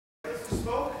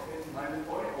minor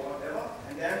point or whatever,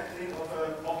 and then think of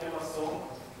a popular song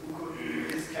who could be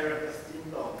this character's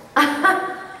theme song.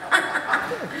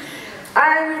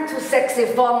 I'm too sexy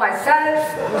for myself.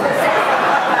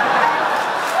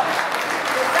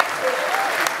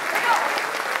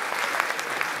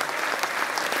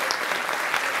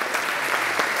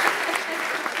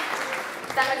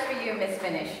 That was for you, Miss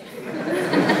Finish.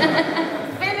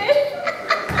 Finish?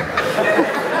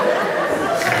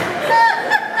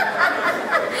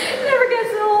 Never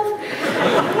gets old.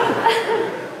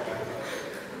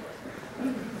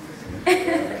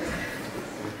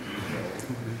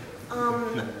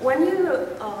 When you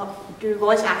do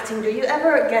voice acting, do you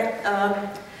ever get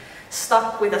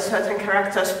stuck with a certain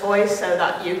character's voice so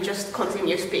that you just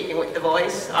continue speaking with the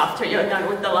voice after you're done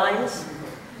with the lines?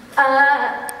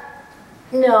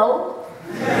 No.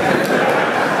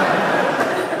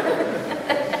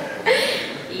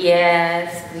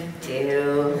 Yes, we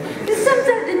do.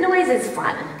 Sometimes the noise is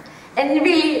fun. And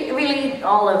really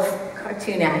all of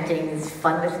cartoon acting is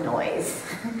fun with noise.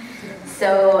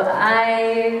 So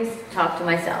I talk to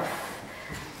myself.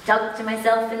 Talk to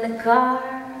myself in the car.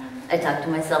 I talk to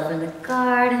myself in the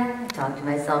garden. I talk to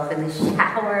myself in the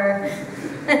shower.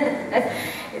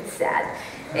 It's sad.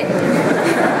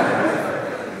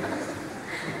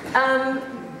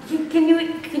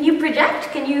 Can you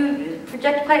project? Can you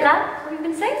project quite loud? What are you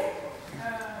going to say?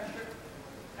 Sure.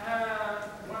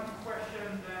 One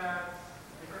question that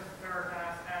the Christopher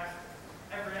has asked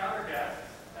every other guest.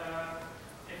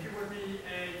 If you would be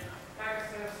a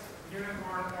Pegasus,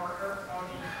 unicorn, or earth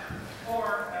pony, or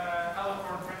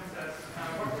Alicorn princess,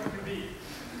 what would you be?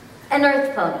 An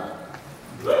earth pony.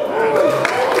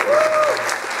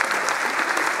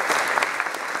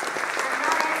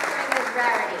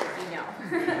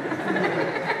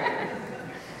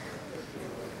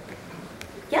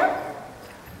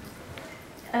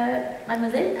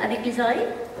 Mademoiselle, avec les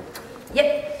oreilles? Yep.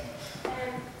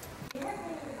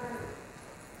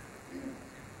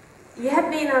 You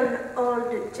have been on all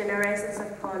the generations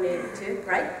of pony too,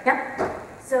 right? Yeah.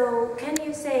 So can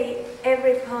you say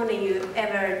every pony you've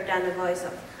ever done the voice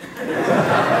of?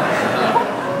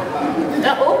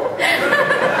 No.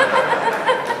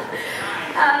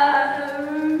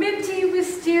 Minty,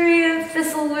 Wisteria,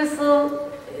 Thistle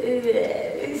Whistle,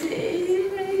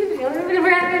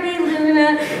 Gravity,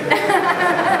 Luna.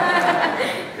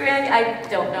 Granny, I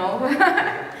don't know.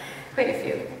 Quite a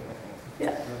few.